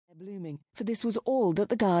blooming, for this was all that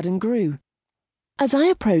the garden grew. As I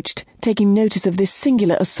approached, taking notice of this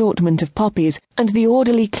singular assortment of poppies and the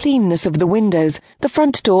orderly cleanness of the windows, the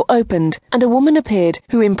front door opened, and a woman appeared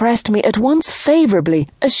who impressed me at once favourably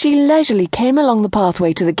as she leisurely came along the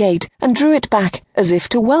pathway to the gate and drew it back as if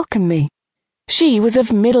to welcome me. She was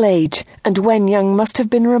of middle age, and when young must have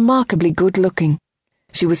been remarkably good-looking.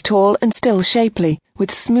 She was tall and still shapely,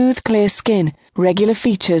 with smooth, clear skin, regular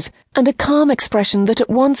features, and a calm expression that at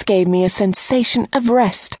once gave me a sensation of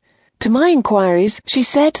rest. To my inquiries, she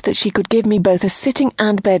said that she could give me both a sitting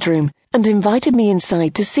and bedroom, and invited me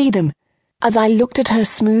inside to see them. As I looked at her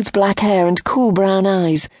smooth black hair and cool brown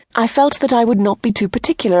eyes, I felt that I would not be too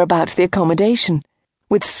particular about the accommodation.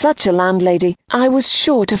 With such a landlady, I was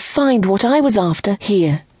sure to find what I was after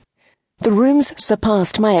here. The rooms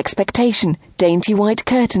surpassed my expectation, dainty white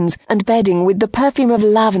curtains and bedding with the perfume of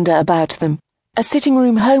lavender about them. A sitting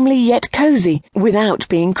room homely yet cosy, without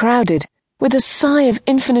being crowded. With a sigh of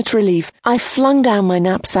infinite relief, I flung down my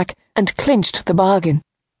knapsack and clinched the bargain.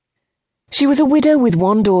 She was a widow with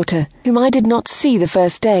one daughter, whom I did not see the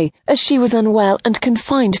first day, as she was unwell and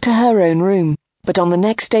confined to her own room. But on the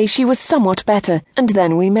next day she was somewhat better, and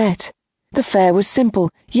then we met. The fare was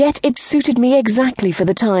simple, yet it suited me exactly for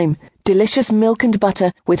the time. Delicious milk and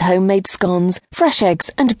butter, with homemade scones, fresh eggs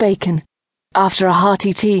and bacon. After a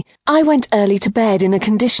hearty tea, I went early to bed in a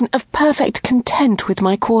condition of perfect content with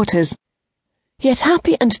my quarters. Yet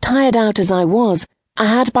happy and tired out as I was, I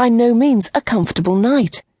had by no means a comfortable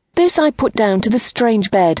night. This I put down to the strange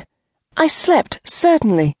bed. I slept,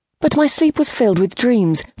 certainly, but my sleep was filled with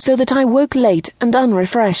dreams, so that I woke late and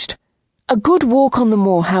unrefreshed. A good walk on the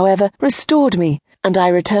moor, however, restored me, and I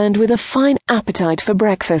returned with a fine appetite for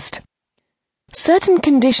breakfast. Certain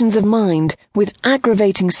conditions of mind, with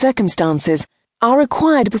aggravating circumstances, are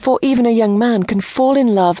required before even a young man can fall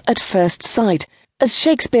in love at first sight, as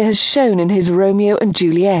Shakespeare has shown in his Romeo and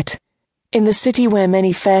Juliet. In the city where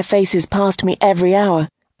many fair faces passed me every hour,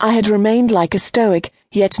 I had remained like a stoic,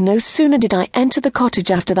 yet no sooner did I enter the cottage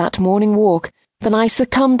after that morning walk than I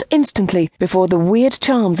succumbed instantly before the weird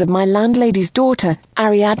charms of my landlady's daughter,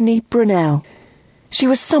 Ariadne Brunel. She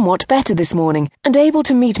was somewhat better this morning, and able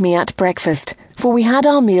to meet me at breakfast, for we had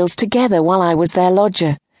our meals together while I was their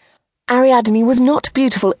lodger. Ariadne was not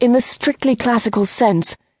beautiful in the strictly classical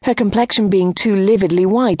sense, her complexion being too lividly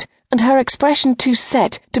white, and her expression too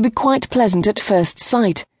set to be quite pleasant at first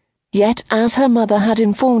sight. Yet, as her mother had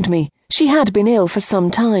informed me, she had been ill for some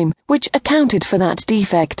time, which accounted for that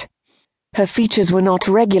defect. Her features were not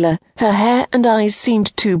regular, her hair and eyes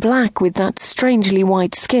seemed too black with that strangely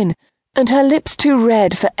white skin, and her lips too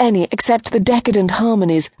red for any except the decadent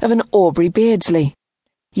harmonies of an Aubrey Beardsley.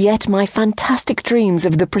 Yet my fantastic dreams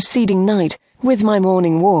of the preceding night, with my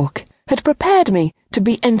morning walk, had prepared me to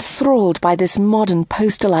be enthralled by this modern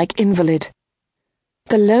poster-like invalid.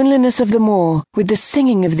 The loneliness of the moor, with the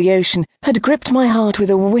singing of the ocean, had gripped my heart with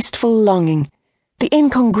a wistful longing. The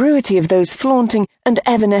incongruity of those flaunting and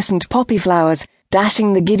evanescent poppy flowers,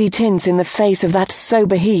 dashing the giddy tints in the face of that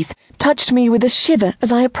sober heath, touched me with a shiver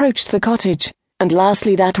as I approached the cottage, and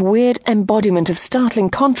lastly that weird embodiment of startling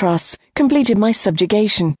contrasts completed my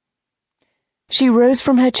subjugation. She rose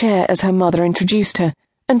from her chair as her mother introduced her,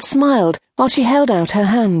 and smiled while she held out her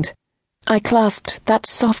hand. I clasped that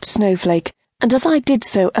soft snowflake, and as I did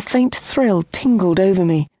so a faint thrill tingled over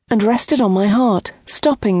me, and rested on my heart,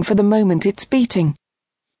 stopping for the moment its beating.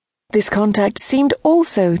 This contact seemed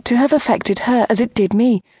also to have affected her as it did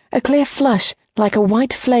me. A clear flush, like a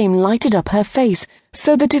white flame, lighted up her face,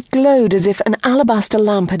 so that it glowed as if an alabaster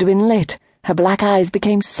lamp had been lit. Her black eyes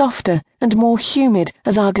became softer and more humid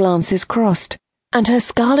as our glances crossed, and her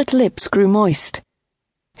scarlet lips grew moist.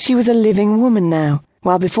 She was a living woman now,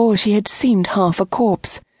 while before she had seemed half a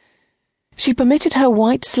corpse. She permitted her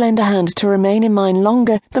white, slender hand to remain in mine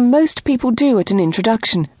longer than most people do at an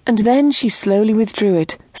introduction, and then she slowly withdrew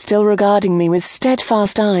it, still regarding me with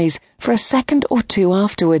steadfast eyes for a second or two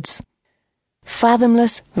afterwards.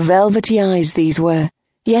 Fathomless, velvety eyes these were,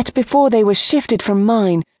 yet before they were shifted from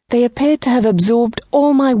mine, they appeared to have absorbed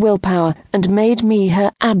all my willpower and made me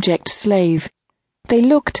her abject slave. They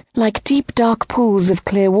looked like deep dark pools of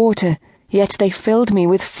clear water, yet they filled me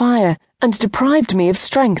with fire and deprived me of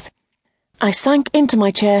strength. I sank into my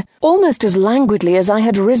chair almost as languidly as I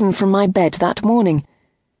had risen from my bed that morning.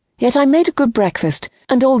 Yet I made a good breakfast,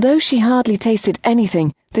 and although she hardly tasted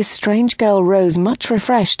anything, this strange girl rose much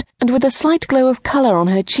refreshed, and with a slight glow of colour on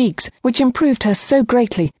her cheeks, which improved her so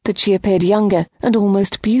greatly that she appeared younger and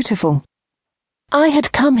almost beautiful. I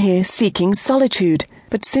had come here seeking solitude,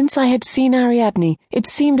 but since I had seen Ariadne, it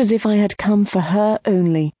seemed as if I had come for her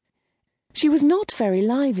only. She was not very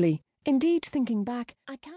lively. Indeed, thinking back, I can't